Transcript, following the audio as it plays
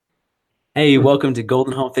Hey, welcome to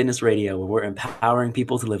Golden Home Fitness Radio, where we're empowering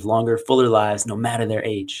people to live longer, fuller lives, no matter their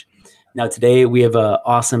age. Now, today we have an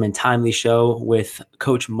awesome and timely show with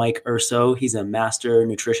Coach Mike Urso. He's a master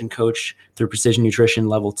nutrition coach through Precision Nutrition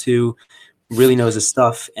Level 2, really knows his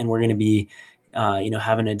stuff, and we're going to be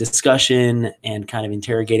having a discussion and kind of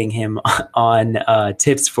interrogating him on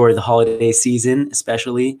tips for the holiday season,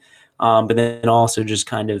 especially, but then also just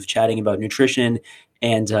kind of chatting about nutrition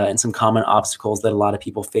and some common obstacles that a lot of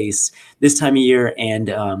people face this time of year and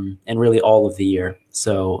really all of the year.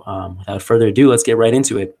 So without further ado, let's get right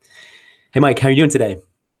into it. Hey, Mike, how are you doing today?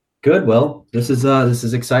 Good. Well, this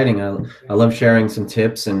is exciting. I love sharing some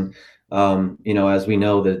tips, and as we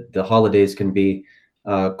know, the holidays can be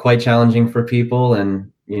quite challenging for people,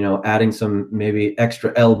 and adding some maybe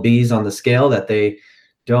extra lbs on the scale that they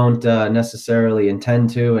don't necessarily intend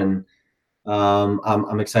to. And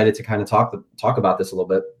I'm excited to kind of talk about this a little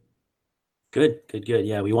bit. Good, good, good.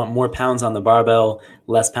 Yeah, we want more pounds on the barbell,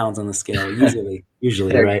 less pounds on the scale. Usually,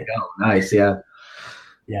 There you right? go. Nice. Yeah.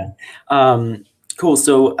 Yeah. Cool.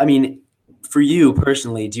 So, I mean, for you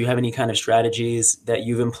personally, do you have any kind of strategies that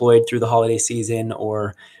you've employed through the holiday season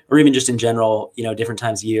or even just in general, different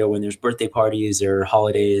times of year when there's birthday parties or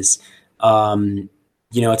holidays? Um,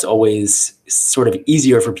 it's always sort of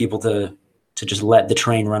easier for people to just let the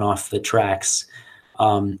train run off the tracks.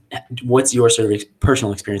 What's your sort of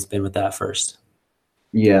personal experience been with that first?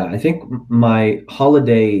 Yeah. I think my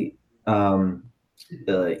holiday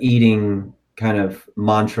eating kind of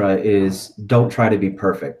mantra is don't try to be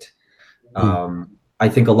perfect. Mm. I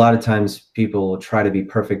think a lot of times people try to be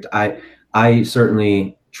perfect. I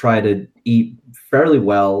certainly try to eat fairly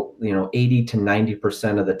well. 80 to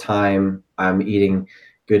 90% of the time I'm eating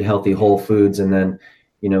good, healthy, whole foods, and then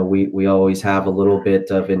we always have a little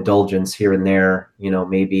bit of indulgence here and there.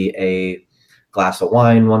 Maybe a glass of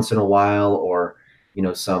wine once in a while, or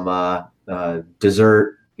some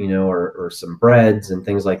dessert, or some breads and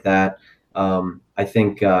things like that. I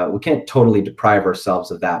think we can't totally deprive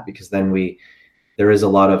ourselves of that, because then there is a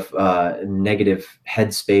lot of negative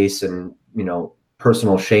headspace and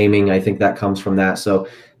personal shaming. I think that comes from that. So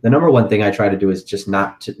the number one thing I try to do is just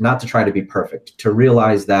not to try to be perfect, to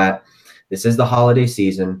realize that this is the holiday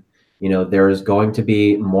season. There is going to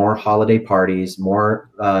be more holiday parties, more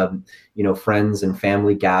friends and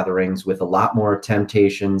family gatherings, with a lot more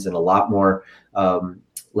temptations and a lot more,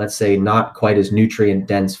 let's say, not quite as nutrient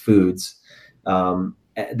dense foods.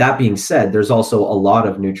 That being said, there's also a lot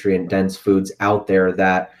of nutrient dense foods out there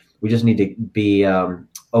that we just need to be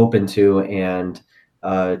open to, and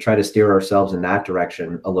try to steer ourselves in that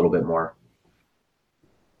direction a little bit more.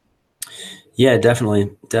 Yeah,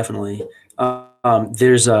 definitely, definitely.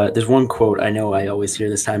 There's one quote I know I always hear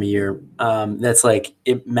this time of year. That's like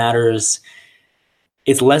it matters.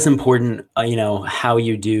 It's less important, how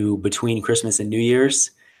you do between Christmas and New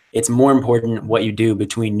Year's. It's more important what you do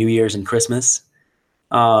between New Year's and Christmas.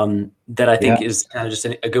 That I Yeah. think is kind of just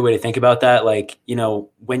a good way to think about that. Like,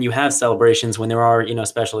 when you have celebrations, when there are,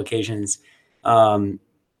 special occasions, um,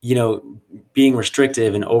 you know, being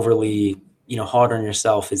restrictive and overly, hard on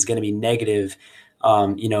yourself is going to be negative.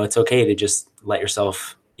 It's okay to just let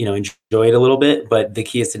yourself, enjoy it a little bit, but the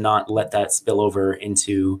key is to not let that spill over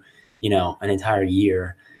into, an entire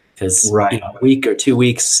year because, Right. a week or 2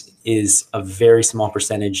 weeks is a very small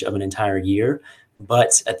percentage of an entire year.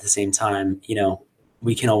 But at the same time,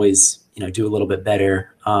 we can always, do a little bit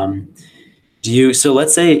better. So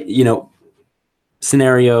let's say,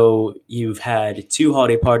 scenario, you've had two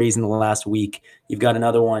holiday parties in the last week, you've got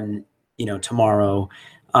another one, tomorrow.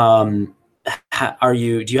 Um, do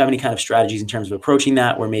you have any kind of strategies in terms of approaching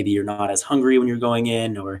that where maybe you're not as hungry when you're going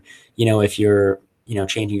in, or, if you're,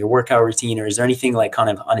 changing your workout routine, or is there anything like kind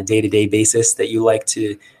of on a day-to-day basis that you like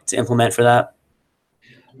to implement for that?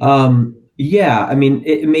 Yeah, I mean,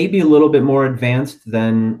 it may be a little bit more advanced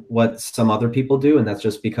than what some other people do, and that's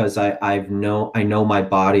just because I know my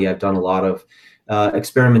body. I've done a lot of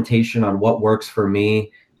experimentation on what works for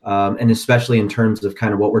me, and especially in terms of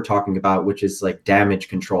kind of what we're talking about, which is like damage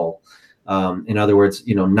control. In other words,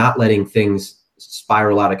 not letting things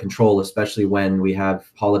spiral out of control, especially when we have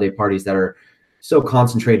holiday parties that are so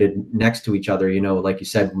concentrated next to each other. Like you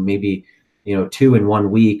said, maybe two in 1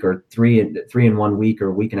 week, or three in 1 week, or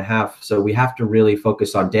a week and a half. So we have to really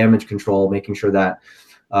focus on damage control, making sure that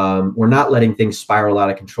we're not letting things spiral out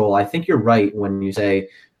of control. I think you're right when you say,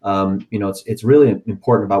 it's really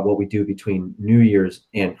important about what we do between New Year's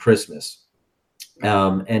and Christmas.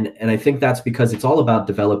 And I think that's because it's all about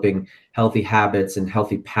developing healthy habits and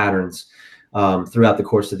healthy patterns throughout the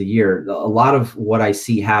course of the year. A lot of what I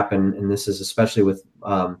see happen, and this is especially with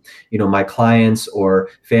my clients or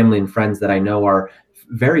family and friends that I know are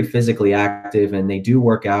very physically active and they do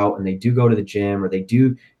work out and they do go to the gym or they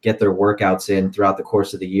do get their workouts in throughout the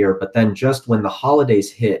course of the year. But then just when the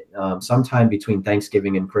holidays hit, sometime between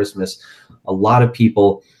Thanksgiving and Christmas, a lot of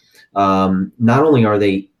people, not only are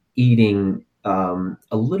they eating a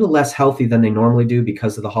little less healthy than they normally do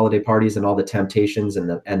because of the holiday parties and all the temptations and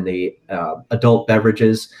the adult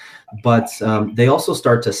beverages, but they also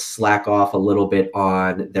start to slack off a little bit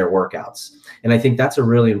on their workouts. And I think that's a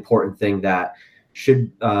really important thing that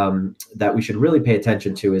we should really pay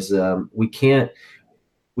attention to is we can't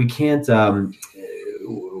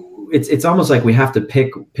it's almost like we have to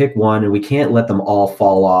pick one and we can't let them all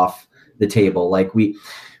fall off the table. Like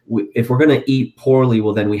if we're going to eat poorly,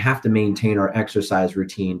 well, then we have to maintain our exercise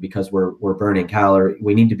routine because we're burning calories.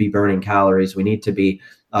 We need to be burning calories. We need to be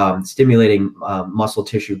stimulating muscle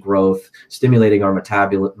tissue growth, stimulating our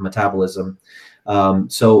metabolism.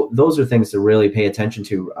 So those are things to really pay attention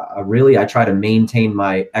to. I try to maintain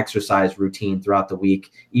my exercise routine throughout the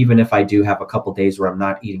week, even if I do have a couple days where I'm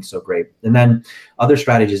not eating so great. And then other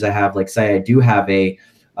strategies I have, like say I do have a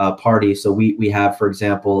party. So we have, for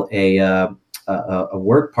example, a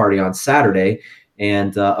work party on Saturday.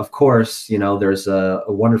 And of course, there's a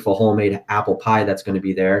wonderful homemade apple pie that's going to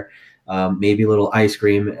be there. Maybe a little ice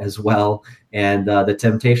cream as well. And the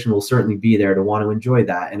temptation will certainly be there to want to enjoy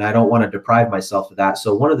that. And I don't want to deprive myself of that.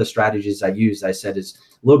 So one of the strategies I said is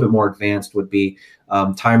a little bit more advanced would be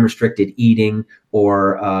time restricted eating,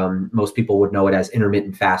 or most people would know it as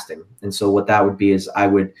intermittent fasting. And so what that would be is I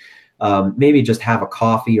would maybe just have a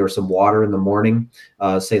coffee or some water in the morning.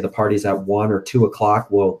 Say the party's at 1 or 2 o'clock,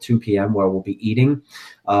 2 p.m. where we'll be eating.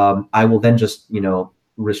 I will then just,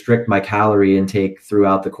 restrict my calorie intake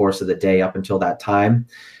throughout the course of the day up until that time.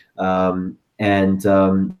 And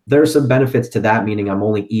there are some benefits to that, meaning I'm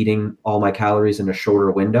only eating all my calories in a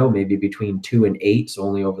shorter window, maybe between 2 and 8, so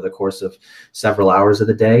only over the course of several hours of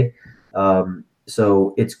the day.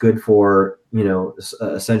 So it's good for,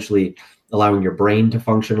 essentially allowing your brain to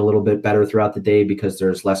function a little bit better throughout the day because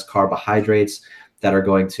there's less carbohydrates that are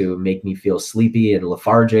going to make me feel sleepy and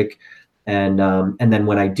lethargic. And then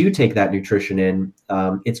when I do take that nutrition in,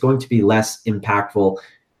 it's going to be less impactful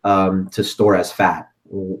to store as fat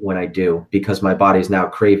when I do, because my body is now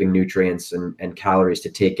craving nutrients and calories to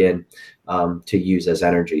take in to use as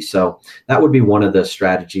energy. So that would be one of the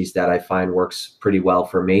strategies that I find works pretty well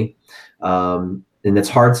for me. And it's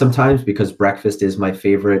hard sometimes because breakfast is my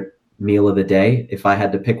favorite meal of the day. If I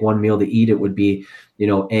had to pick one meal to eat, it would be,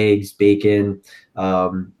 eggs, bacon,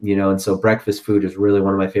 and so breakfast food is really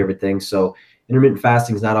one of my favorite things. So intermittent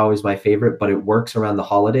fasting is not always my favorite, but it works around the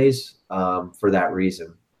holidays for that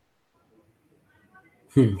reason.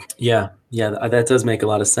 Yeah, that does make a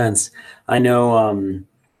lot of sense. I know,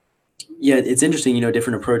 it's interesting,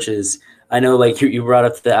 different approaches. I know, like you brought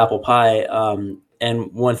up the apple pie,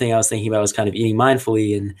 and one thing I was thinking about was kind of eating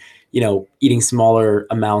mindfully and, eating smaller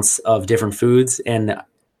amounts of different foods. And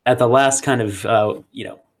at the last kind of,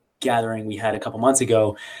 gathering we had a couple months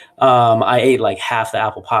ago, I ate like half the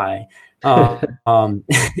apple pie,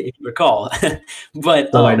 if you recall.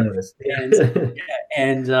 But I noticed.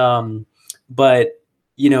 But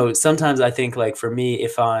sometimes I think, like, for me,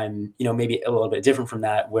 if I'm, maybe a little bit different from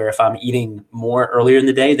that, where if I'm eating more earlier in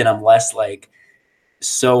the day, then I'm less like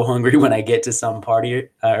so hungry when I get to some party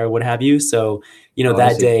or what have you. So,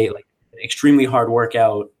 that day, like extremely hard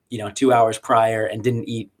workout, 2 hours prior, and didn't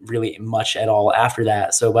eat really much at all after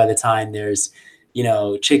that. So by the time there's,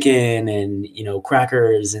 chicken and,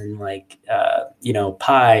 crackers and like,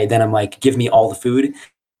 pie, then I'm like, give me all the food.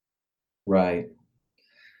 Right.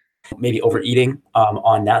 Maybe overeating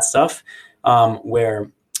on that stuff,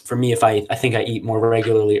 where for me, if I think I eat more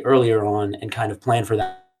regularly earlier on and kind of plan for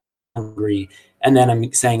that hungry, and then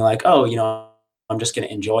I'm saying like, oh, I'm just going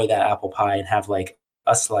to enjoy that apple pie and have like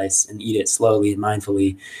a slice and eat it slowly and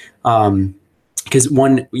mindfully. Because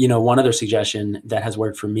one other suggestion that has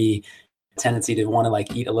worked for me, tendency to want to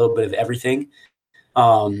like eat a little bit of everything.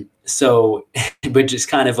 So, but just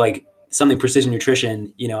kind of like something Precision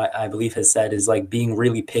Nutrition, I believe has said is like being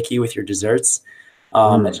really picky with your desserts.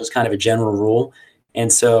 That's just kind of a general rule.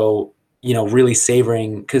 And so, really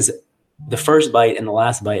savoring, because the first bite and the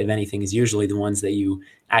last bite of anything is usually the ones that you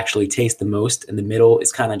actually taste the most. And the middle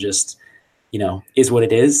is kind of just, is what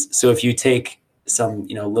it is. So if you take some,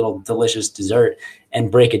 little delicious dessert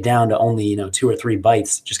and break it down to only, 2 or 3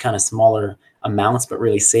 bites, just kind of smaller amounts, but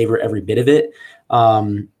really savor every bit of it.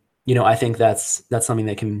 I think that's something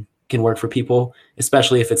that can work for people,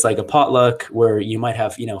 especially if it's like a potluck where you might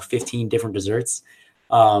have, 15 different desserts.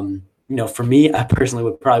 For me, I personally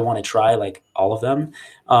would probably want to try like all of them.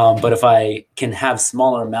 But if I can have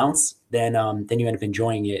smaller amounts, then you end up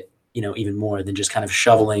enjoying it even more than just kind of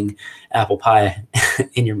shoveling apple pie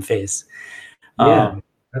in your face. Yeah,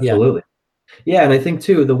 Yeah. absolutely. Yeah, and I think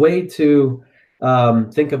too the way to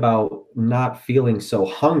think about not feeling so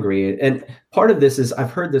hungry, and part of this is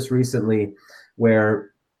I've heard this recently,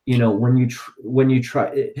 where when you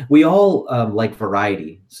try, we all like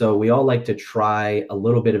variety, so we all like to try a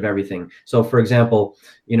little bit of everything. So, for example,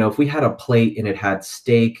 if we had a plate and it had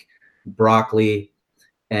steak, broccoli,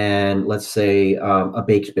 and let's say a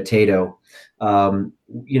baked potato,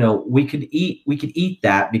 we could eat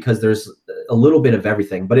that because there's a little bit of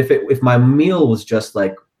everything. But if my meal was just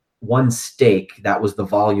like one steak, that was the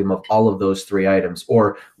volume of all of those three items,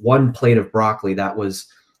 or one plate of broccoli that was,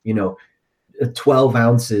 you know 12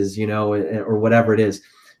 ounces, or whatever it is,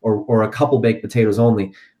 or a couple baked potatoes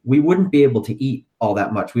only, we wouldn't be able to eat all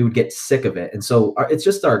that much. We would get sick of it. And so it's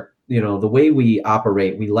just the way we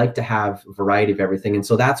operate, we like to have variety of everything. And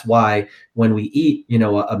so that's why when we eat,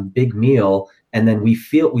 a big meal, and then we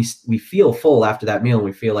feel full after that meal, and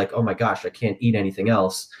we feel like, oh my gosh, I can't eat anything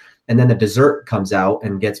else. And then the dessert comes out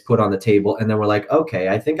and gets put on the table. And then we're like, okay,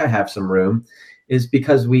 I think I have some room, is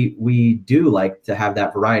because we do like to have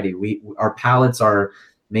that variety. Our palates are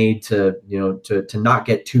made to not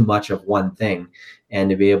get too much of one thing, and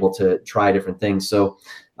to be able to try different things. So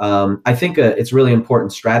I think it's really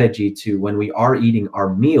important strategy to, when we are eating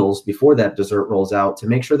our meals before that dessert rolls out, to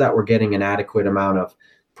make sure that we're getting an adequate amount of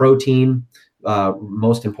protein,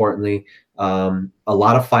 most importantly, a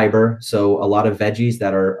lot of fiber, so a lot of veggies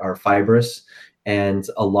that are fibrous, and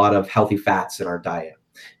a lot of healthy fats in our diet.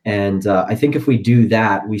 And I think if we do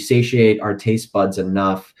that, we satiate our taste buds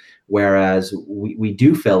enough, whereas we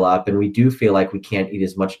do fill up and we do feel like we can't eat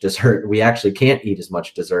as much dessert. We actually can't eat as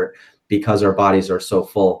much dessert because our bodies are so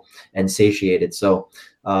full and satiated. So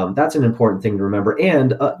that's an important thing to remember.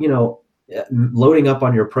 And, loading up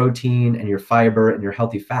on your protein and your fiber and your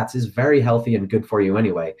healthy fats is very healthy and good for you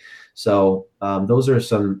anyway. So those are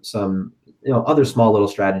some other small little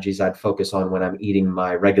strategies I'd focus on when I'm eating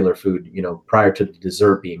my regular food, prior to the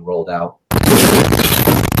dessert being rolled out.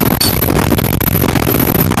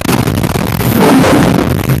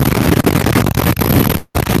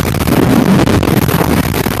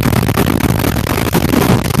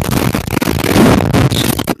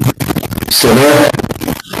 Still there?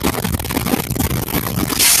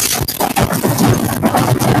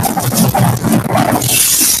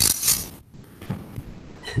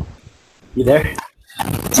 You there?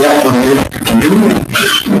 Yeah, I'm here. Can you hear me?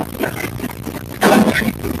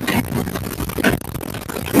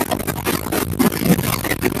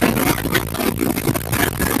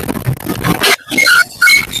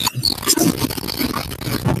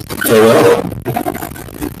 Hello?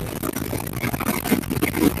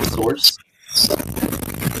 Source.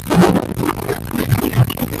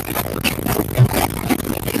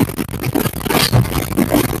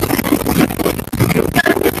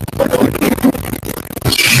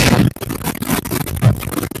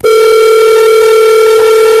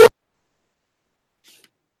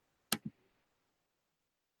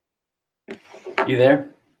 You there?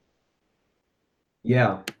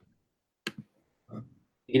 Yeah.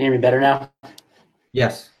 You can hear me better now?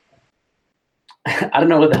 Yes. I don't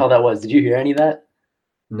know what the hell that was. Did you hear any of that?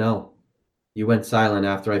 No. You went silent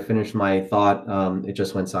after I finished my thought. It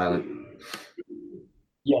just went silent.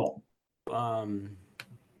 Yeah.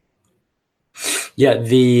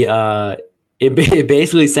 Yeah, it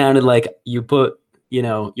basically sounded like you put,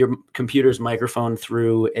 your computer's microphone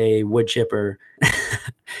through a wood chipper.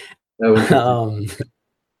 Oh, interesting.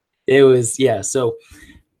 It was, yeah, so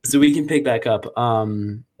we can pick back up.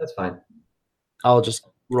 That's fine. I'll just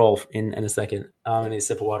roll in a second. I need a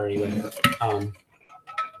sip of water anyway.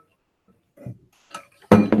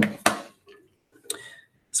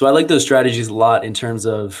 So I like those strategies a lot in terms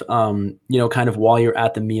of, kind of while you're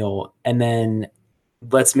at the meal. And then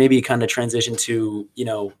let's maybe kind of transition to,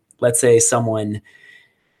 let's say someone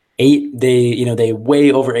ate, they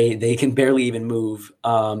way overate, they can barely even move,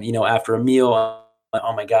 after a meal.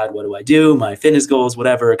 Oh my God, what do I do? My fitness goals,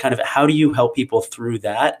 whatever. Kind of, how do you help people through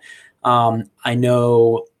that? I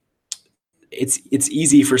know it's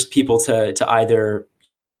easy for people to either,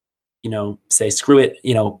 say, screw it,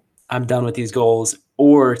 I'm done with these goals,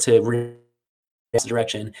 or to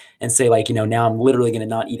direction and say, like, now I'm literally going to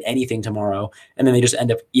not eat anything tomorrow. And then they just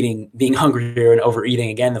end up being hungrier and overeating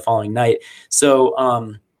again the following night.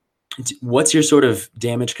 So, what's your sort of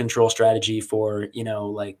damage control strategy for,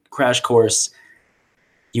 like, crash course?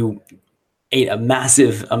 You ate a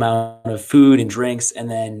massive amount of food and drinks, and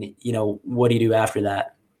then, what do you do after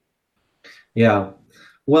that? Yeah.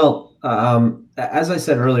 Well, as I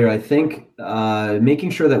said earlier, I think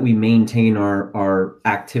making sure that we maintain our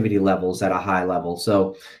activity levels at a high level.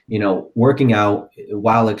 So, working out,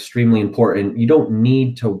 while extremely important, you don't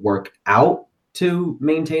need to work out to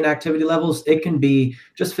maintain activity levels. It can be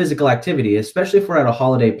just physical activity, especially if we're at a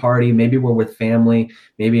holiday party. Maybe we're with family,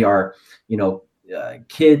 maybe our,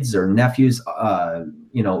 kids or nephews,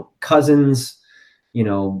 cousins,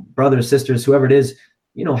 brothers, sisters, whoever it is,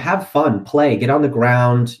 have fun, play, get on the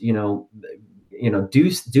ground,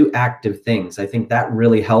 do active things. I think that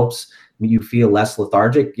really helps you feel less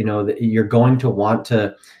lethargic. That you're going to want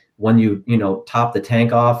to, when top the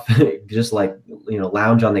tank off, just like,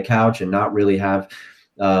 lounge on the couch and not really have,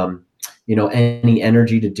 any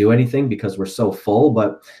energy to do anything because we're so full.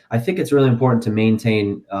 But I think it's really important to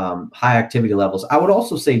maintain high activity levels. I would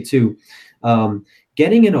also say too,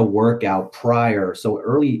 getting in a workout prior, so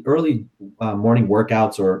early morning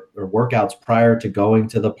workouts or workouts prior to going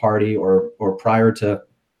to the party or prior to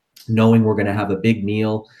knowing we're going to have a big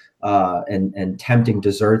meal and tempting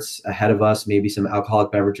desserts ahead of us, maybe some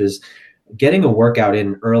alcoholic beverages, getting a workout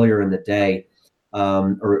in earlier in the day,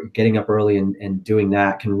 or getting up early and doing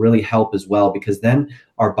that can really help as well, because then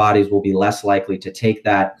our bodies will be less likely to take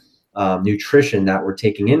that nutrition that we're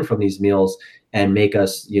taking in from these meals and make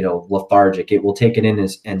us, lethargic. It will take it in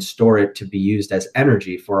and store it to be used as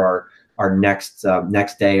energy for our next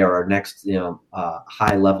day or our next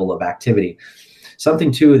high level of activity.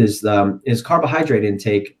 Something too is carbohydrate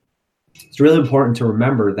intake. It's really important to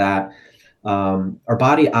remember that our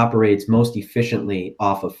body operates most efficiently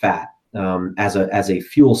off of fat as a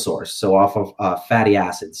fuel source, so off of fatty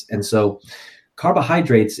acids. And so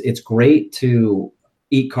carbohydrates, it's great to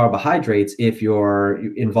eat carbohydrates if you're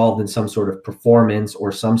involved in some sort of performance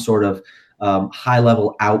or some sort of high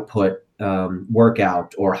level output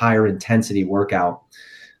workout or higher intensity workout,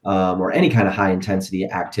 or any kind of high intensity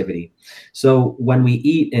activity. So when we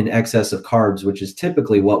eat in excess of carbs, which is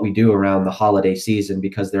typically what we do around the holiday season,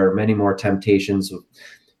 because there are many more temptations of,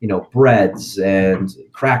 breads and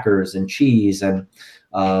crackers and cheese and,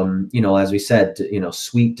 as we said,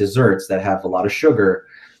 sweet desserts that have a lot of sugar.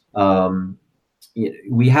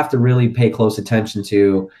 We have to really pay close attention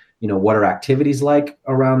to, what our activities like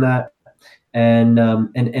around that,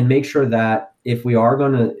 and make sure that if we are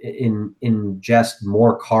going to ingest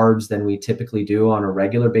more carbs than we typically do on a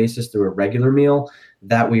regular basis through a regular meal,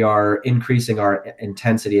 that we are increasing our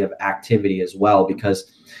intensity of activity as well,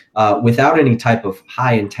 because without any type of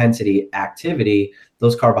high intensity activity,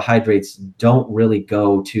 those carbohydrates don't really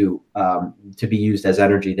go to be used as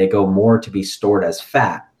energy. They go more to be stored as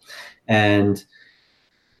fat. And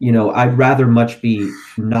I'd rather much be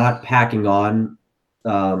not packing on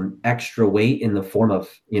extra weight in the form of,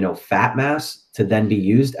 fat mass to then be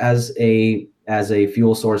used as a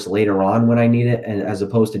fuel source later on when I need it, and as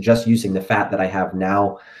opposed to just using the fat that I have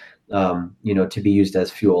now, to be used as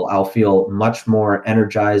fuel. I'll feel much more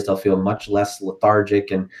energized. I'll feel much less lethargic,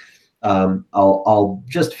 and I'll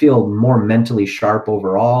just feel more mentally sharp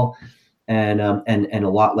overall, and a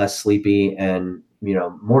lot less sleepy, and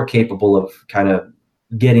more capable of kind of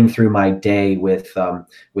getting through my day with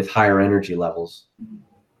higher energy levels.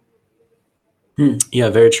 Yeah,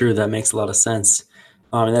 very true. That makes a lot of sense.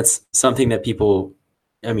 And that's something that people,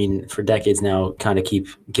 for decades now, kind of keep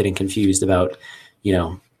getting confused about.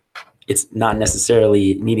 It's not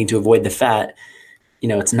necessarily needing to avoid the fat.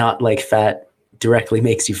 It's not like fat directly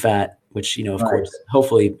makes you fat, which, of course,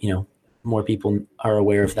 hopefully, more people are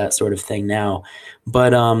aware of that sort of thing now.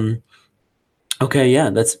 But okay,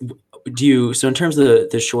 yeah, so in terms of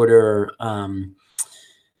the shorter,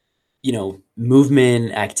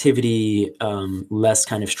 movement, activity, less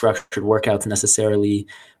kind of structured workouts necessarily,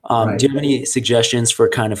 do you have any suggestions for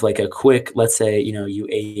kind of like a quick, let's say, you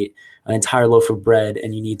ate an entire loaf of bread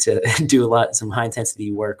and you need to do some high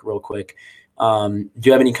intensity work real quick. Do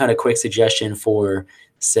you have any kind of quick suggestion for,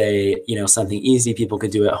 say, something easy people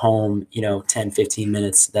could do at home, 10, 15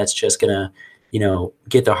 minutes, that's just gonna,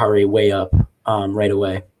 get the heart rate way up right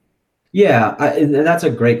away? Yeah, that's a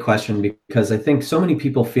great question, because I think so many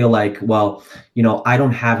people feel like, well, I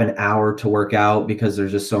don't have an hour to work out because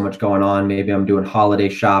there's just so much going on. Maybe I'm doing holiday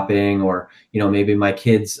shopping, or, maybe my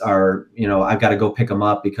kids are, I've got to go pick them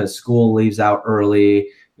up because school leaves out early,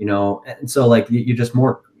 and so like you just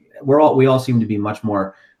we all seem to be much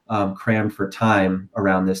more crammed for time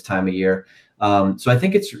around this time of year. So I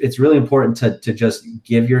think it's really important to just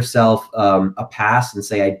give yourself a pass and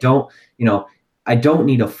say, I don't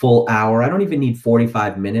need a full hour. I don't even need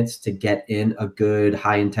 45 minutes to get in a good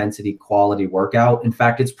high intensity quality workout. In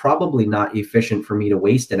fact, it's probably not efficient for me to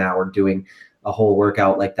waste an hour doing a whole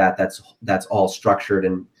workout like that. That's all structured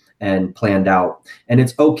and planned out. And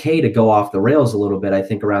it's okay to go off the rails a little bit, I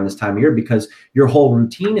think, around this time of year, because your whole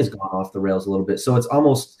routine has gone off the rails a little bit. So it's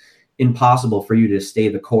almost impossible for you to stay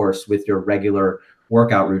the course with your regular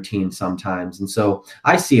workout routine sometimes. And so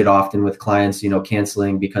I see it often with clients,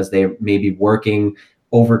 canceling because they may be working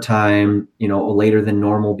overtime, later than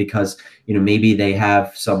normal because, maybe they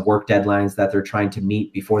have some work deadlines that they're trying to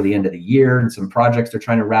meet before the end of the year and some projects they're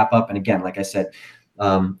trying to wrap up. And again, like I said,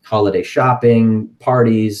 holiday shopping,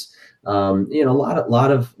 parties, a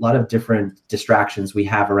lot of different distractions we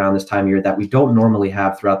have around this time of year that we don't normally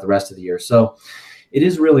have throughout the rest of the year. So it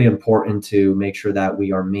is really important to make sure that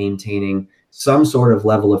we are maintaining some sort of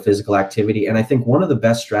level of physical activity. And I think one of the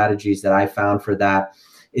best strategies that I found for that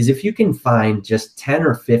is if you can find just 10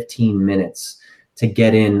 or 15 minutes to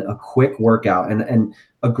get in a quick workout. And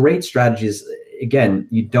a great strategy is, again,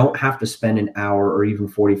 you don't have to spend an hour or even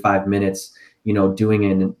 45 minutes,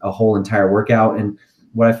 doing a whole entire workout. And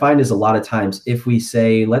what I find is a lot of times if we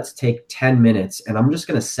say, let's take 10 minutes and I'm just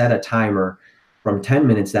going to set a timer from 10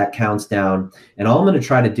 minutes that counts down. And all I'm going to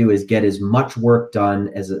try to do is get as much work done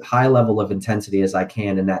as a high level of intensity as I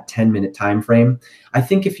can in that 10-minute time frame. I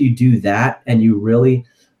think if you do that and you really,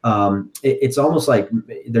 it's almost like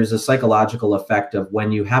there's a psychological effect of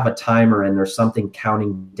when you have a timer and there's something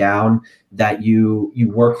counting down, that you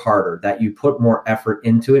work harder, that you put more effort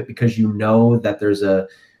into it because that there's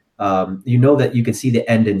that you can see the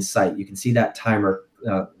end in sight. You can see that timer,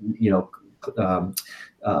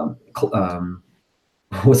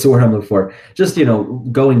 what's the word I'm looking for? Just,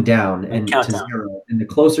 going down and to zero. And the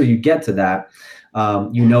closer you get to that,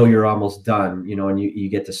 you're almost done, and you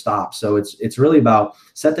get to stop. So it's really about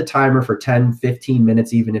set the timer for 10, 15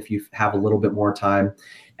 minutes, even if you have a little bit more time,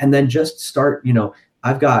 and then just start,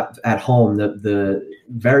 I've got at home the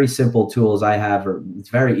very simple tools I have, it's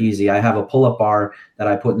very easy. I have a pull-up bar that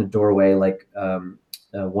I put in the doorway, like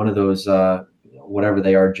one of those, whatever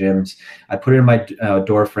they are, gyms. I put it in my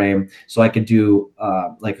door frame so I could do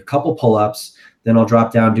like a couple pull-ups, then I'll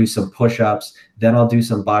drop down, do some push-ups, then I'll do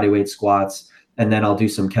some bodyweight squats, and then I'll do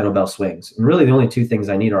some kettlebell swings. And really the only two things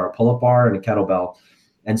I need are a pull-up bar and a kettlebell.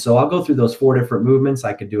 And so I'll go through those 4 different movements.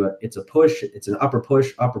 I could do it. It's a push, it's an upper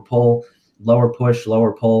push, upper pull, lower push,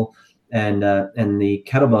 lower pull. And the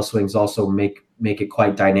kettlebell swings also make it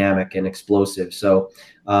quite dynamic and explosive. So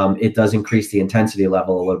it does increase the intensity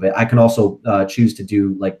level a little bit. I can also choose to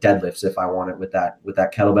do like deadlifts if I want it with that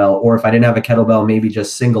kettlebell, or if I didn't have a kettlebell, maybe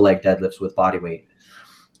just single leg deadlifts with body weight.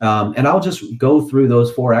 And I'll just go through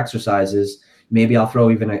those 4 exercises. Maybe I'll throw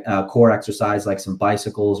even a core exercise like some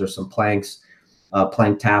bicycles or some planks,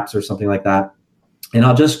 plank taps or something like that. And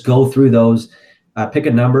I'll just go through those. Pick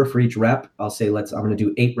a number for each rep. I'll say, I'm going to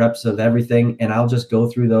do 8 reps of everything. And I'll just go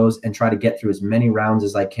through those and try to get through as many rounds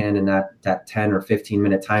as I can in that 10 or 15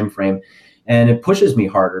 minute time frame. And it pushes me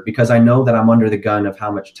harder because I know that I'm under the gun of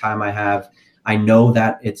how much time I have. I know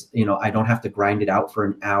that it's, I don't have to grind it out for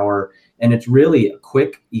an hour. And it's really a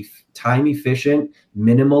quick, time efficient,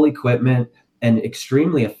 minimal equipment, and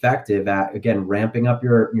extremely effective at, again, ramping up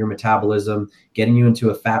your metabolism, getting you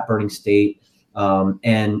into a fat burning state,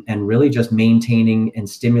 and really just maintaining and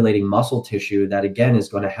stimulating muscle tissue that, again, is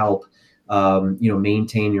going to help,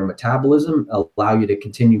 maintain your metabolism, allow you to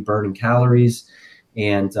continue burning calories,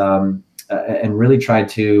 and really try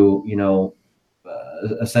to,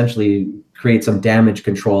 essentially create some damage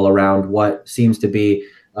control around what seems to be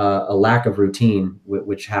a lack of routine,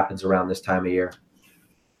 which happens around this time of year.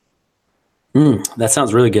 That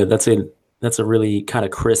sounds really good. That's a really kind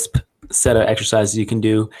of crisp set of exercises you can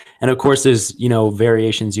do. And of course there's,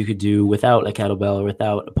 variations you could do without a kettlebell or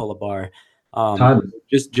without a pull-up bar,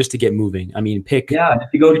 just to get moving. I mean, if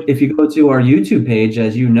you go to our YouTube page,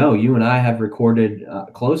 as you and I have recorded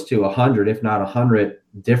close to 100, if not 100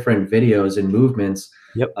 different videos and movements.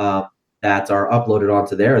 Yep. That are uploaded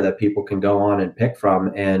onto there that people can go on and pick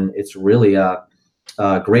from. And it's really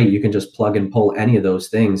great. You can just plug and pull any of those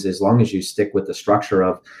things as long as you stick with the structure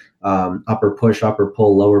of upper push, upper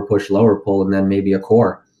pull, lower push, lower pull, and then maybe a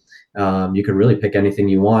core. You can really pick anything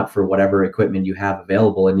you want for whatever equipment you have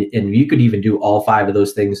available. And you could even do all 5 of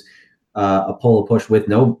those things, a pull, a push with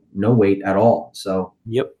no weight at all. So,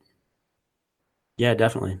 yep. Yeah,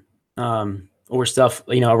 definitely. Or stuff,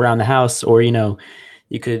 around the house, or,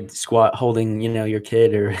 you could squat holding, your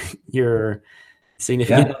kid or your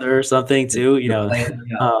significant other or something too,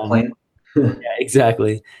 Plan. Yeah,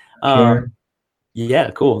 exactly.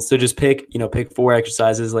 Yeah, cool. So just pick 4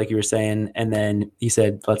 exercises like you were saying. And then you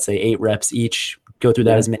said, let's say 8 reps each, go through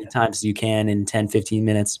that as many times as you can in 10, 15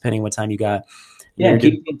 minutes, depending what time you got. Yeah, you're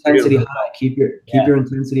doing keep the intensity high. Keep your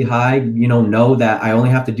intensity high. Know that I only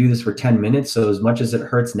have to do this for 10 minutes. So as much as it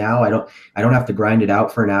hurts now, I don't have to grind it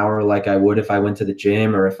out for an hour like I would if I went to the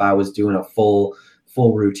gym or if I was doing a full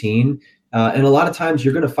routine. And a lot of times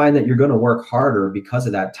you're going to find that you're going to work harder because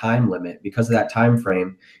of that time limit, because of that time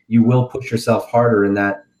frame. You will push yourself harder in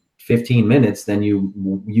that 15 minutes than you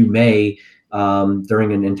may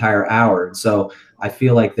during an entire hour. And so I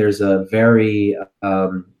feel like there's a very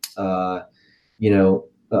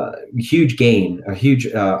huge gain, a huge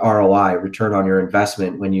ROI, return on your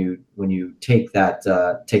investment when you take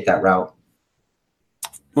that route.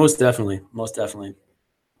 Most definitely.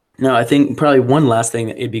 No, I think probably one last thing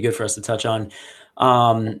that it'd be good for us to touch on,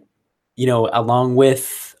 along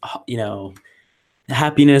with, the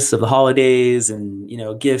happiness of the holidays and,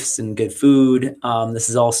 gifts and good food. This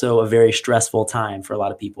is also a very stressful time for a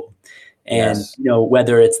lot of people. And, Yes.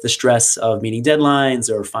 Whether it's the stress of meeting deadlines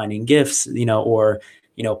or finding gifts, or,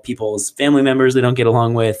 people's family members they don't get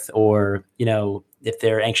along with, or, if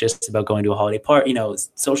they're anxious about going to a holiday party,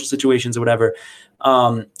 social situations or whatever,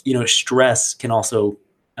 stress can also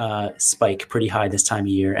spike pretty high this time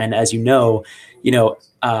of year. And as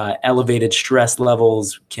elevated stress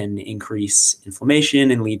levels can increase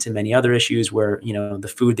inflammation and lead to many other issues where,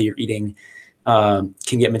 the food that you're eating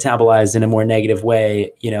can get metabolized in a more negative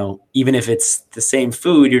way. Even if it's the same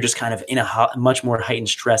food, you're just kind of in a much more heightened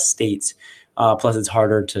stress state. Plus it's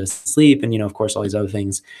harder to sleep and, of course, all these other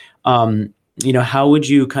things. How would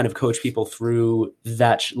you kind of coach people through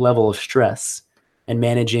that level of stress and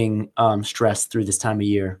managing stress through this time of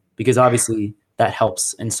year? Because obviously that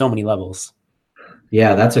helps in so many levels.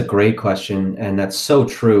 Yeah, that's a great question. And that's so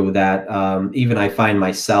true that even I find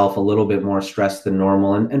myself a little bit more stressed than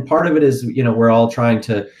normal. And part of it is, we're all trying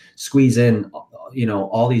to squeeze in,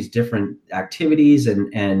 all these different activities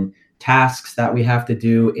and tasks that we have to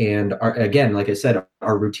do. And again, like I said,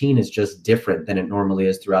 our routine is just different than it normally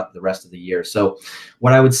is throughout the rest of the year. So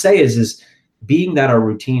what I would say is being that our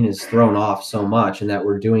routine is thrown off so much and that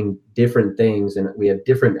we're doing different things and we have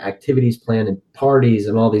different activities planned and parties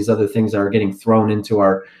and all these other things that are getting thrown into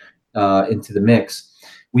into the mix,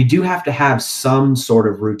 we do have to have some sort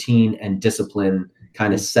of routine and discipline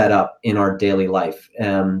kind of set up in our daily life,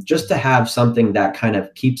 just to have something that kind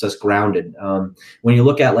of keeps us grounded. When you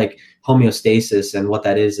look at like homeostasis, and what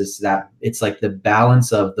that is that it's like the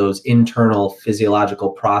balance of those internal physiological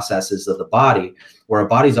processes of the body, where our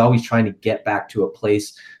body's always trying to get back to a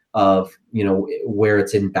place of, where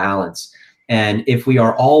it's in balance. And if we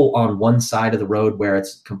are all on one side of the road where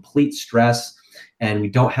it's complete stress and we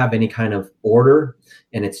don't have any kind of order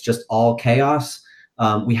and it's just all chaos,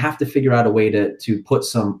 we have to figure out a way to put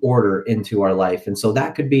some order into our life. And so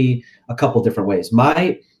that could be a couple different ways.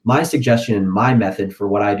 My suggestion, my method for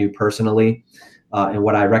what I do personally, and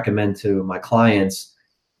what I recommend to my clients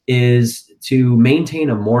is to maintain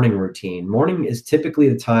a morning routine. Morning is typically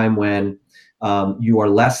the time when you are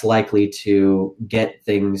less likely to get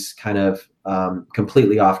things kind of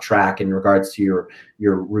completely off track in regards to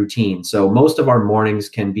your routine. So most of our mornings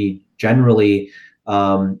can be generally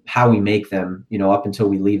how we make them, up until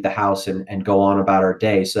we leave the house and go on about our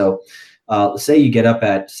day. So say you get up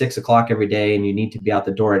at 6 o'clock every day and you need to be out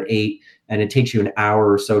the door at 8, and it takes you an hour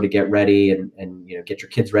or so to get ready and get your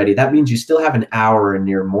kids ready. That means you still have an hour in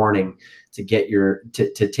your morning to get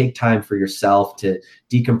to take time for yourself, to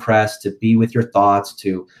decompress, to be with your thoughts,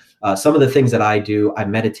 to some of the things that I do. I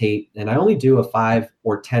meditate, and I only do a 5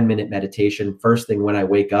 or 10 minute meditation first thing when I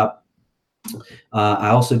wake up. I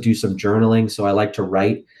also do some journaling. So I like to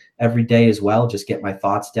write every day as well, just get my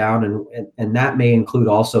thoughts down. And that may include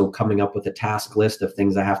also coming up with a task list of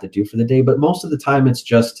things I have to do for the day. But most of the time it's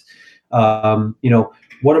just, what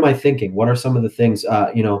am I thinking? What are some of the things,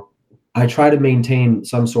 I try to maintain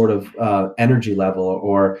some sort of energy level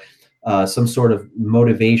or some sort of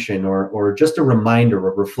motivation or just a reminder,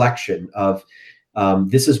 a reflection of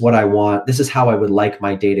this is what I want. This is how I would like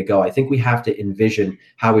my day to go. I think we have to envision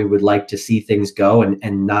how we would like to see things go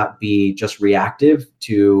and not be just reactive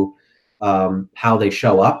to how they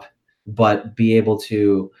show up, but be able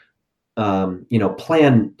to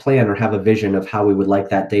plan or have a vision of how we would like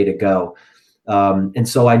that day to go. And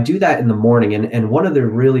so I do that in the morning. And one of the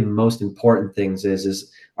really most important things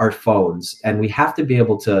is our phones. And we have to be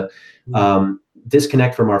able to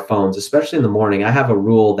disconnect from our phones, especially in the morning. I have a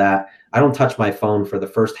rule that I don't touch my phone for the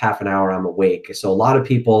first half an hour I'm awake. So a lot of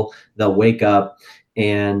people, they'll wake up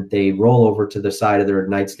and they roll over to the side of their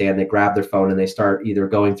nightstand, they grab their phone and they start either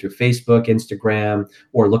going through Facebook, Instagram,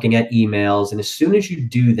 or looking at emails. And as soon as you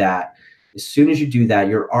do that,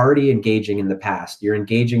 you're already engaging in the past. You're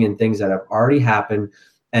engaging in things that have already happened.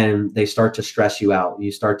 and they start to stress you out.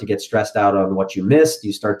 You start to get stressed out on what you missed.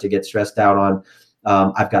 You start to get stressed out on,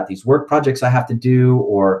 I've got these work projects I have to do,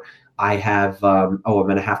 or I have, I'm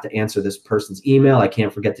going to have to answer this person's email. I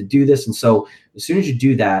can't forget to do this. And so as soon as you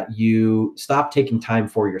do that, you stop taking time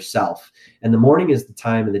for yourself. And the morning is the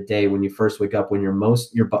time of the day when you first wake up, when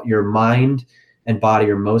your mind and body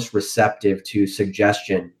are most receptive to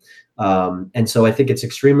suggestion. And so I think it's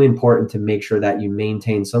extremely important to make sure that you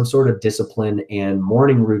maintain some sort of discipline and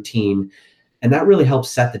morning routine. And that really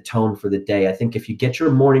helps set the tone for the day. I think if you get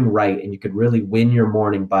your morning right, and you could really win your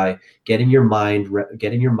morning by getting your mind right,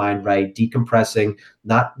 decompressing,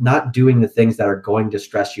 not doing the things that are going to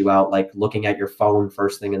stress you out, like looking at your phone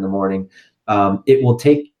first thing in the morning. It will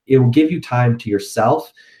give you time to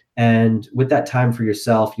yourself. And with that time for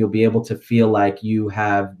yourself, you'll be able to feel like you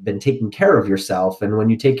have been taking care of yourself. And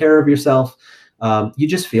when you take care of yourself, you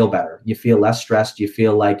just feel better. You feel less stressed. You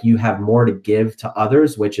feel like you have more to give to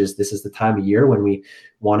others, this is the time of year when we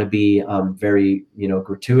want to be very,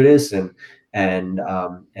 gratuitous and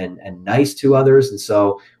nice to others. And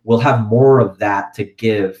so we'll have more of that to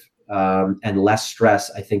give and less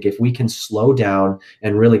stress. I think if we can slow down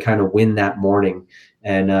and really kind of win that morning.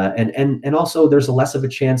 And also there's less of a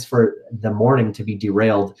chance for the morning to be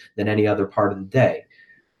derailed than any other part of the day.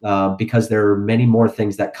 Because there are many more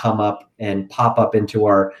things that come up and pop up into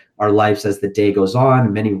our lives as the day goes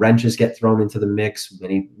on. Many wrenches get thrown into the mix,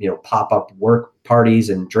 many, pop-up work parties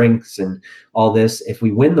and drinks and all this. If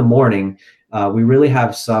we win the morning, we really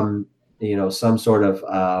have some sort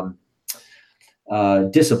of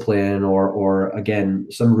discipline or again,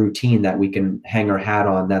 some routine that we can hang our hat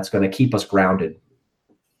on that's going to keep us grounded.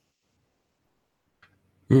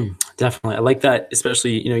 Definitely. I like that,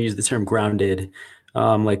 especially, use the term grounded.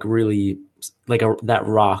 Like really like that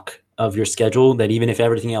rock of your schedule, that even if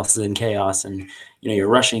everything else is in chaos and, you're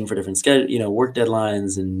rushing for different work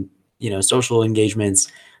deadlines and, social engagements,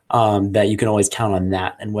 that you can always count on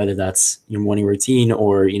that. And whether that's your morning routine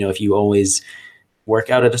or, if you always work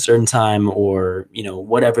out at a certain time or,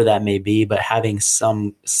 whatever that may be, but having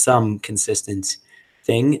some consistent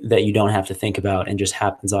thing that you don't have to think about and just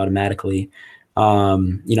happens automatically. I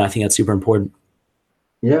think that's super important.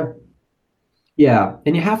 Yeah. Yeah.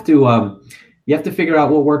 And you have to figure out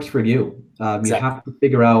what works for you. Exactly. You have to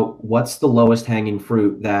figure out what's the lowest hanging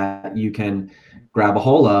fruit that you can grab a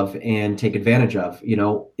hold of and take advantage of.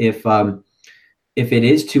 If it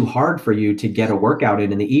is too hard for you to get a workout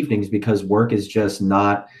in the evenings because work is just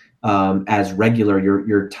not as regular,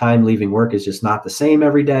 your time leaving work is just not the same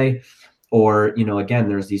every day. Or, again,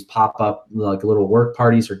 there's these pop-up like little work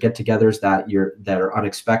parties or get-togethers that are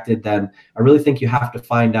unexpected. Then I really think you have to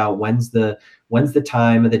find out when's the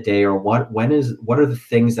time of the day, or what are the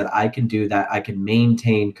things that I can do that I can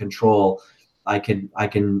maintain control. I can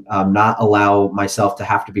not allow myself to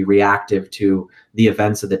have to be reactive to the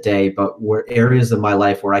events of the day, but where areas of my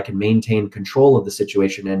life where I can maintain control of the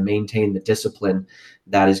situation and maintain the discipline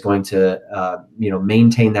that is going to,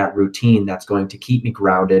 maintain that routine that's going to keep me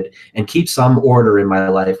grounded and keep some order in my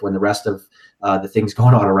life when the rest of the things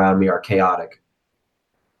going on around me are chaotic.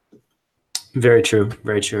 Very true.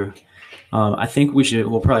 Very true. I think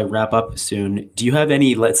we'll probably wrap up soon. Do you have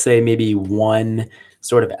any, let's say maybe one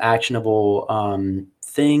sort of actionable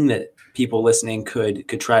thing that people listening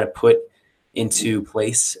could try to put into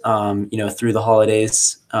place, through the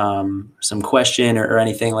holidays, some question or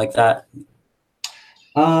anything like that?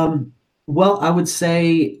 Well, I would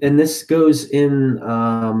say, and this goes in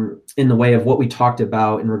the way of what we talked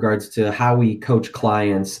about in regards to how we coach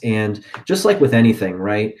clients, and just like with anything,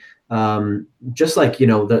 right? Just like, in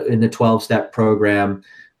the 12-step program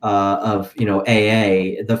of,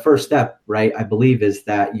 AA, the first step, right, I believe, is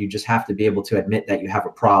that you just have to be able to admit that you have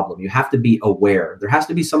a problem. You have to be aware. There has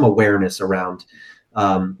to be some awareness around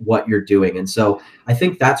what you're doing. And so I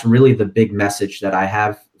think that's really the big message that I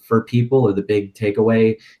have for people, or the big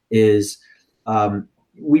takeaway is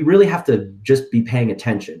we really have to just be paying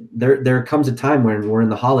attention. There comes a time when we're in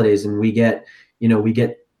the holidays and we get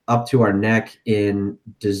up to our neck in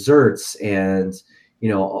desserts and,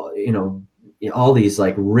 all these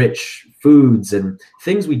like rich foods and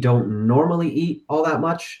things we don't normally eat all that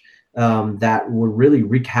much, that will really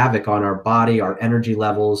wreak havoc on our body, our energy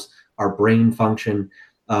levels, our brain function,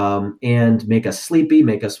 and make us sleepy,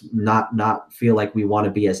 make us not feel like we want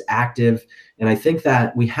to be as active. And I think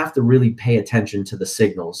that we have to really pay attention to the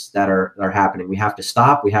signals that are happening. We have to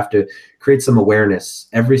stop. We have to create some awareness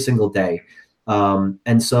every single day.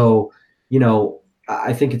 And so,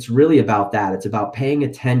 I think it's really about that. It's about paying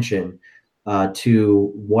attention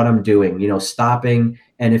to what I'm doing, stopping.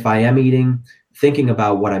 And if I am eating, thinking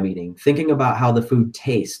about what I'm eating, thinking about how the food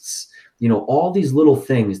tastes, all these little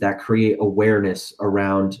things that create awareness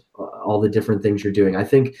around all the different things you're doing. I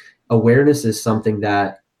think awareness is something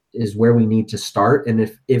that is where we need to start.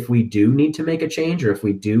 And if we do need to make a change, or if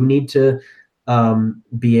we do need to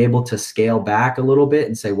be able to scale back a little bit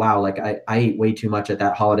and say, wow, like I ate way too much at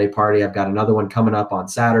that holiday party. I've got another one coming up on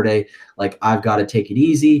Saturday. Like I've got to take it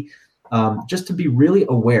easy. Just to be really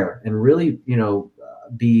aware and really,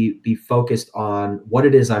 be focused on what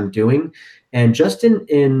it is I'm doing. And just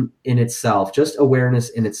in itself, just awareness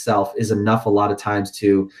in itself is enough a lot of times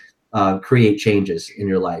to create changes in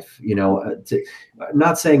your life. I'm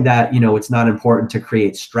not saying that, it's not important to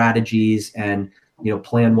create strategies and,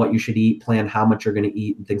 plan what you should eat, plan how much you're going to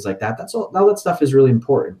eat and things like that. That's all that stuff is really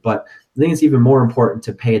important. But I think it's even more important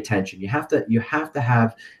to pay attention. You have to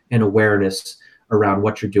have an awareness around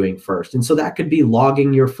what you're doing first. And so that could be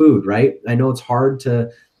logging your food, right? I know it's hard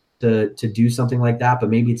to do something like that,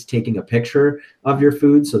 but maybe it's taking a picture of your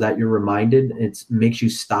food so that you're reminded. It makes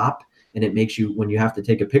you stop, and it makes you, when you have to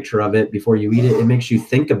take a picture of it before you eat it, it makes you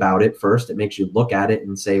think about it first. It makes you look at it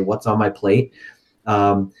and say, what's on my plate?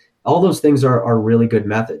 All those things are really good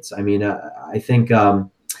methods. I mean, I think,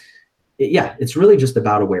 it's really just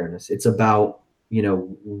about awareness. It's about,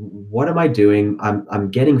 what am I doing?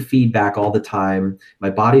 I'm getting feedback all the time.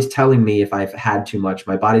 My body's telling me if I've had too much.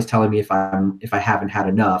 My body's telling me if I haven't had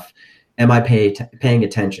enough. Am I paying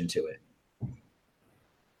attention to it?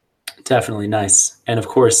 Definitely. Nice. And of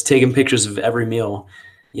course, taking pictures of every meal,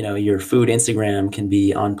 your food Instagram can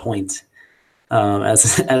be on point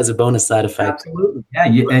as a bonus side effect. Absolutely.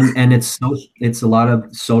 Yeah. And it's a lot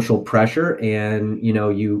of social pressure, and,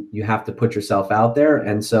 you have to put yourself out there.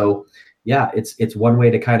 And so, yeah, it's one way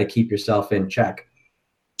to kind of keep yourself in check.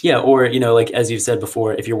 Yeah. Or, like, as you've said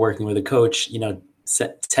before, if you're working with a coach,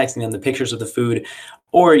 texting them the pictures of the food,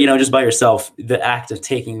 or, just by yourself, the act of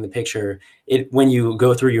taking the picture, when you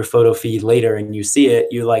go through your photo feed later and you see it,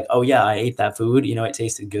 you're like, oh yeah, I ate that food, it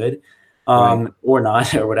tasted good, right, or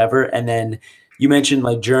not, or whatever. And then you mentioned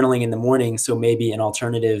like journaling in the morning. So maybe an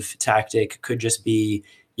alternative tactic could just be,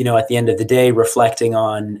 at the end of the day, reflecting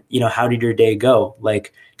on, how did your day go?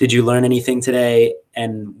 Like, did you learn anything today?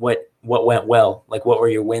 And what went well? Like, what were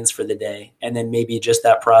your wins for the day? And then maybe just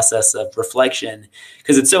that process of reflection,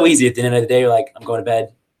 because it's so easy at the end of the day, you're like, I'm going to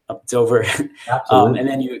bed, it's over. And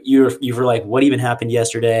then you're like, what even happened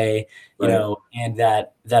yesterday? Right. And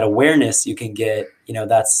that awareness you can get,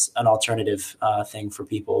 that's an alternative thing for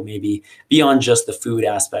people, maybe beyond just the food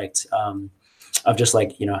aspect of just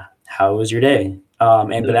like, how was your day?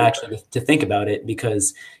 But actually to think about it,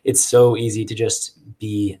 because it's so easy to just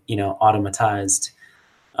be, automatized.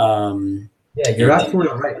 Yeah, you're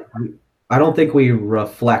absolutely right. I don't think we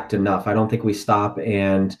reflect enough. I don't think we stop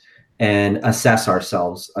and assess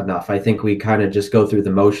ourselves enough. I think we kind of just go through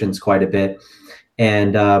the motions quite a bit,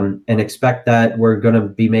 and expect that we're going to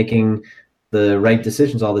be making the right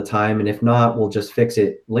decisions all the time. And if not, we'll just fix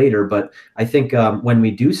it later. But I think when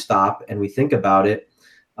we do stop and we think about it,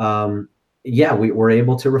 we're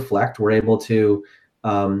able to reflect. We're able to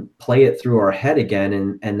play it through our head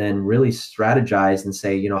again, and then really strategize and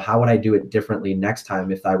say, how would I do it differently next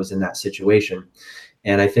time if I was in that situation?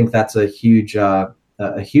 And I think that's a huge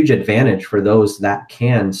advantage for those that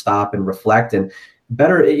can stop and reflect. And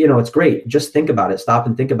better, it's great. Just think about it. Stop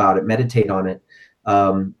and think about it. Meditate on it.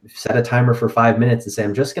 Set a timer for 5 minutes and say,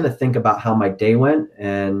 I'm just going to think about how my day went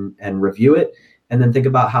and review it. And then think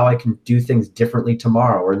about how I can do things differently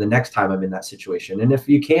tomorrow or the next time I'm in that situation. And if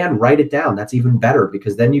you can, write it down. That's even better,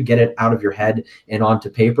 because then you get it out of your head and onto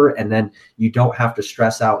paper. And then you don't have to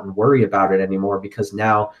stress out and worry about it anymore, because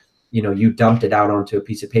now, you dumped it out onto a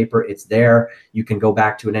piece of paper. It's there. You can go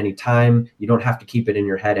back to it any time. You don't have to keep it in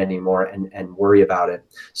your head anymore and worry about it.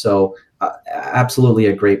 So absolutely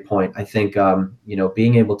a great point. I think,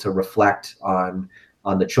 being able to reflect on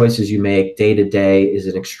the choices you make day to day is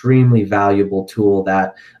an extremely valuable tool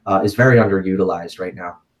that is very underutilized right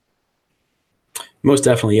now. Most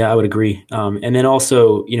definitely. Yeah, I would agree. And then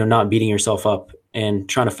also, not beating yourself up and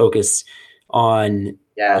trying to focus on,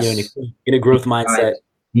 in a growth mindset,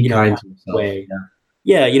 way.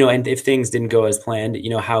 Yeah. And if things didn't go as planned,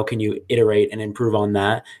 how can you iterate and improve on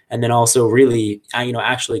that? And then also really,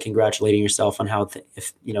 actually congratulating yourself on how,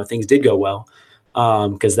 if things did go well,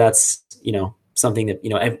 because that's, something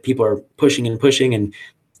that, people are pushing, and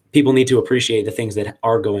people need to appreciate the things that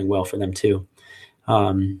are going well for them too.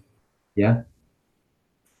 Yeah.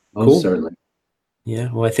 Cool. Certainly. Yeah.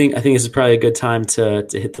 Well, I think this is probably a good time to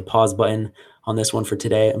hit the pause button on this one for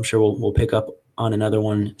today. I'm sure we'll pick up on another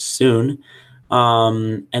one soon.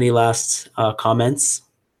 Any last comments?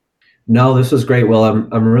 No, this was great. Well,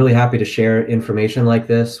 I'm really happy to share information like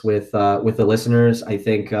this with the listeners. I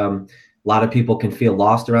think lot of people can feel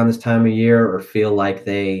lost around this time of year or feel like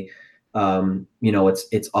they,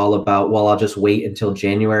 it's all about, well, I'll just wait until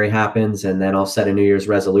January happens and then I'll set a New Year's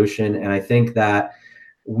resolution. And I think that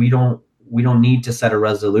we don't need to set a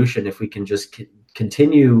resolution if we can just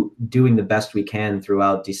continue doing the best we can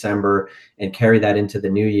throughout December and carry that into the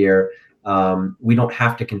new year. We don't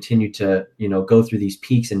have to continue to, go through these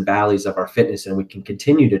peaks and valleys of our fitness, and we can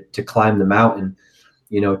continue to climb the mountain,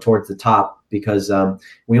 towards the top, because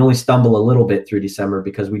we only stumble a little bit through December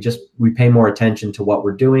because we pay more attention to what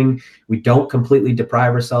we're doing. We don't completely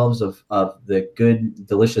deprive ourselves of the good,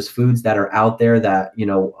 delicious foods that are out there that,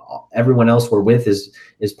 everyone else we're with is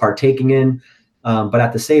partaking in. But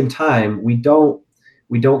at the same time, we don't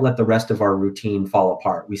let the rest of our routine fall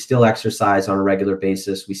apart. We still exercise on a regular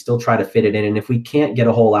basis. We still try to fit it in. And if we can't get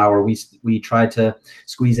a whole hour, we try to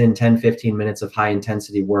squeeze in 10, 15 minutes of high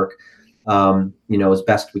intensity work, as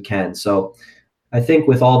best we can. So I think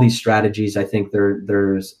with all these strategies, I think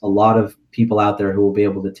there's a lot of people out there who will be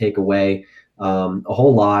able to take away a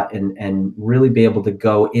whole lot and really be able to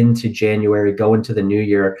go into January, go into the new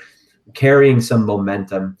year, carrying some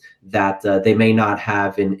momentum that they may not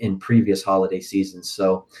have in previous holiday seasons.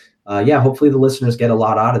 So hopefully the listeners get a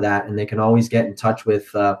lot out of that, and they can always get in touch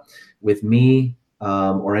with me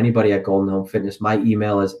or anybody at Golden Home Fitness. My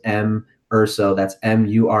email is murso, that's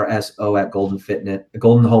MURSO at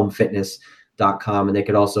goldenhomefitness.com. And they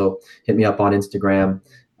could also hit me up on Instagram,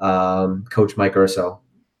 Coach Mike Urso.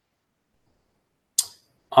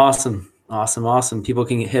 Awesome. People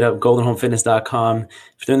can hit up goldenhomefitness.com.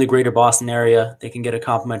 If they're in the greater Boston area, they can get a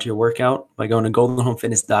complimentary workout by going to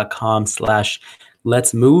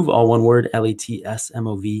goldenhomefitness.com/let's move, all one word,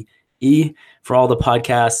 LETSMOVE. For all the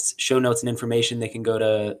podcasts, show notes and information, they can go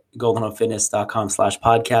to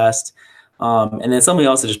goldenhomefitness.com/podcast. And then something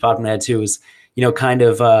else that just popped in my head too is, I'm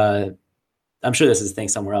sure this is a thing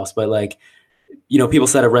somewhere else, but people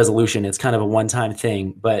set a resolution. It's kind of a one-time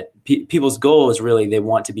thing, but people's goal is really they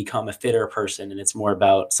want to become a fitter person, and it's more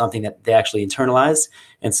about something that they actually internalize.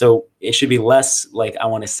 And so it should be less like I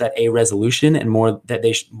want to set a resolution and more that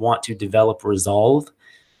they want to develop resolve,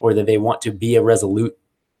 or that they want to be a resolute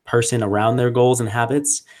person around their goals and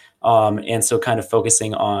habits. And so kind of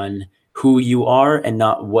focusing on who you are and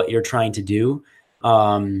not what you're trying to do,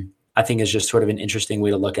 I think is just sort of an interesting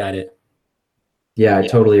way to look at it. Yeah, I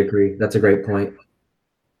totally agree. That's a great point.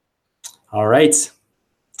 All right.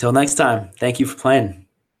 Till next time. Thank you for playing.